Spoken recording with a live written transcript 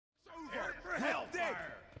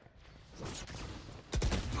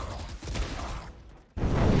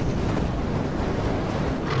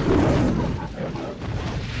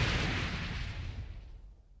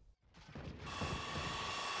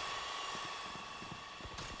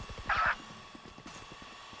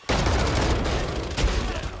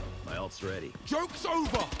else ready. Joke's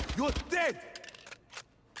over! You're dead!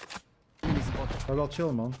 Wel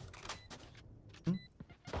chill, man.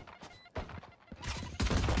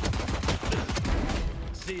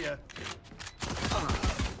 See ya.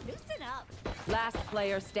 Loosen up. Last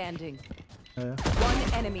player standing. Ja, ja.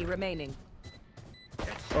 One enemy remaining.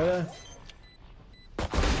 Oh ja.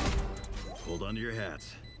 Hold on to your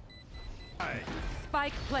hats.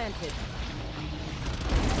 Spike planted.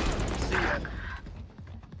 See ya.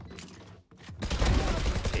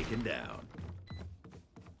 Taken down.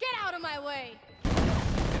 Get out of my way.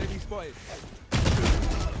 Enemy spotted.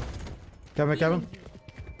 Ik heb hem.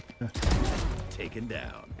 Taken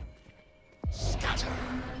down. Scatter.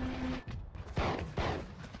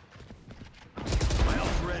 My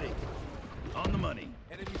ult's ready. On the money.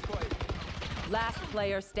 Enemy spotted. Last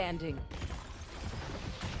player standing.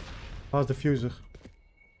 Waar is de fuser?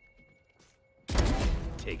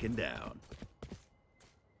 Taken down.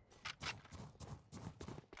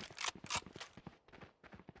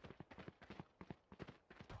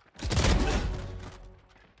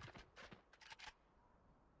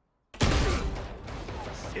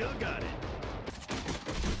 Still got it.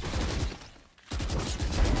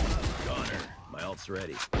 Goner. My ult's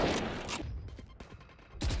ready.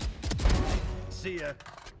 See ya.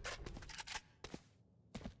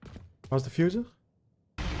 Waar is de fuser?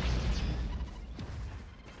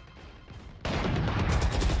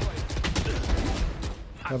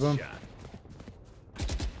 Hot Hebben hem. shot.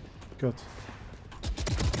 Kut.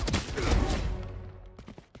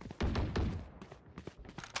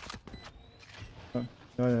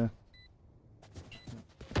 Ja, ja.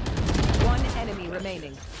 One enemy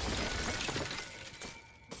remaining.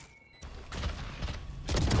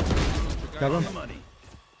 Ik heb On hem. the money.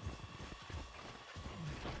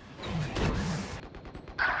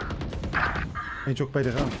 Eentje ook bij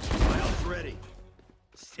de raam. My ult's ready.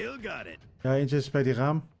 Still got it. Ja, eentje is bij die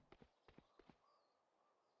raam.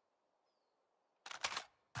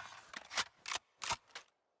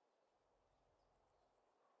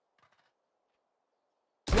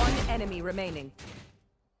 One enemy remaining.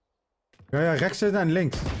 Ja, ja, rechts zitten en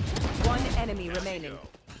links. One enemy remaining.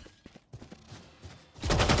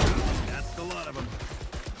 That's the lot of them.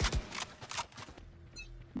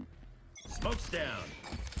 Smoke's down.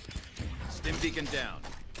 Stim beacon down.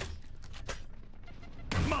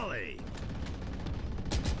 Molly.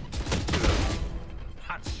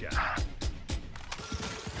 Hot shot.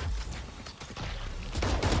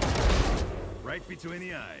 Right between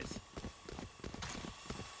the eyes.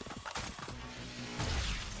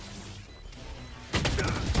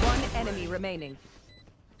 One enemy remaining.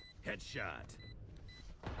 Headshot.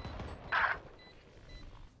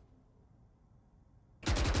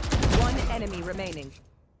 One enemy remaining.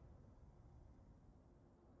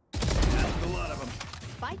 That's a lot of them.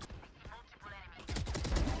 Fight.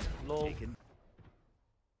 Lol. Taken.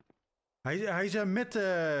 Hij is met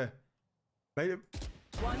bij de...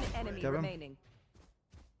 One enemy Ik heb hem. remaining.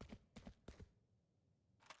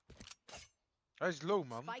 Hij is low,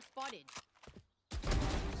 man. Spike spotted.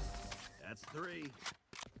 That's 3.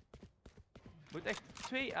 Moet echt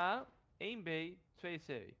 2A, 1B, 2C.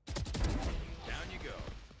 Down you go.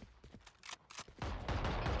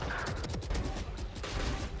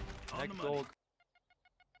 On the Lekker money. dog.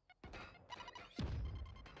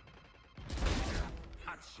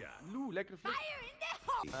 Hot shot. Loe, lekker vlug. Fire in the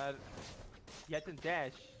hole. Maar je hebt een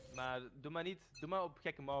dash, maar doe maar niet, doe maar op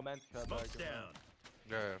gekke momenten Smoke's gebruiken. down.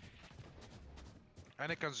 Ja, ja. En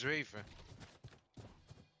ik kan zweven.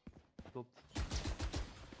 Klopt.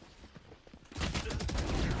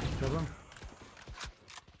 Ik heb hem.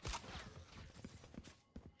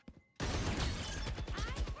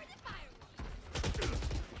 I'm for the fireworks.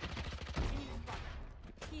 Enemy spotted.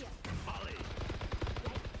 Here. Molly.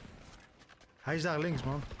 Hij is daar links,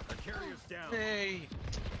 man. Our carrier's down. Nee.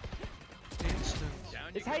 Instant. Down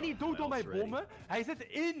you Is hij go. niet dood door My mijn ult's ready. bommen? Hij zit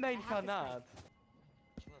in mijn granaat.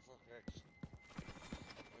 Volgens mij van rechts.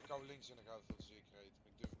 Ik hou links in de gaten voor de zekerheid.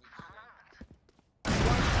 Ik durf niet te gaan.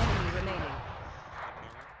 One enemy remaining.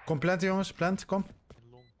 Kom planten, jongens. Plant, kom.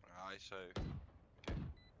 Ja, hij is safe.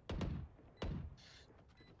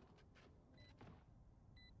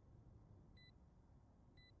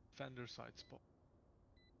 Fender side spot.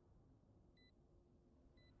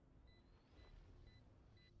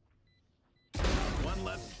 One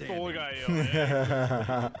left standing.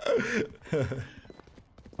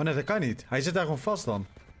 Oh nee, dat kan niet. Hij zit daar gewoon vast dan.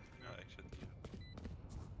 Ja, ik zit hier.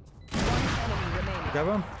 One enemy remaining. Ik heb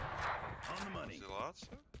hem. On the money. Is de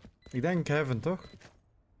laatste? Ik denk Heaven, toch?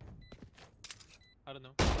 I don't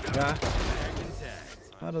know. Ja. Tag and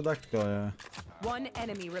tag. Ah, dat dacht ik al, ja. One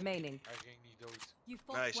enemy remaining. Hij ging niet dood. You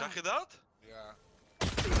fought Nee, well. zag je dat? Ja.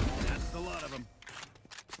 That's a lot of them.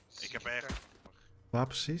 Ik heb echt... Waar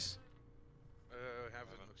precies?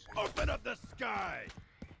 Hebben we nog steeds. Open up the sky!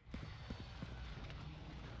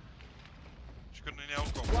 Ze kunnen niet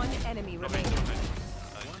opkomen. One enemy Dat weet je remaining. nog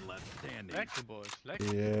niet. One left standing. Lekker boys,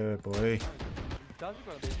 lekker. Yeah, boy. Dat is ook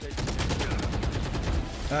wel een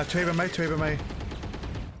beetje. Twee bij mij, twee bij mij.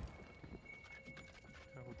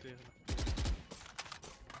 Ga roteren.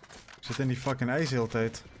 Ik zit in die fucking ijs de hele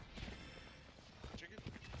tijd. Chicken?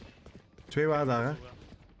 Twee waren daar, hè?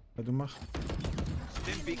 Ja, doe maar.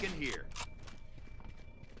 Stim beacon here.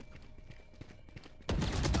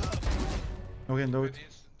 Nog één Ik dood. ben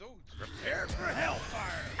instant dood. Prepare for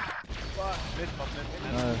hellfire! Dit was net.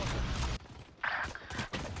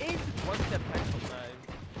 Eens one step back van mij.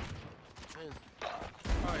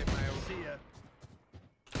 Hoi, Mayo. See ya.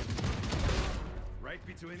 Right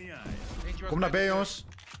between the eyes. Eentje was Kom naar B, bij die deur. jongens.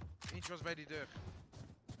 Eentje was bij die deur.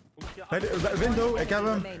 Bij de window, ik heb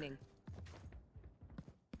Enemy hem. remaining.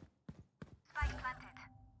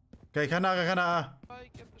 Kijk, ga naar A.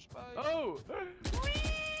 Ik heb de spijt. Oh! Sorry!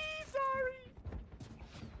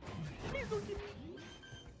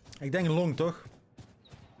 Ik denk long, toch?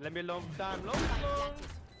 Let me long time, long.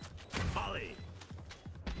 Molly!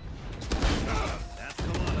 That's a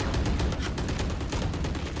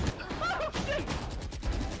lot of them.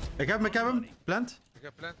 Ik heb hem. Plant. Ik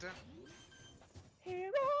heb planten.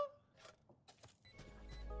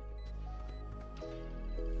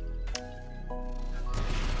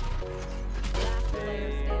 Last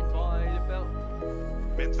player standing. Boy, de bel.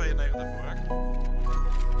 Min 92 voor, hè?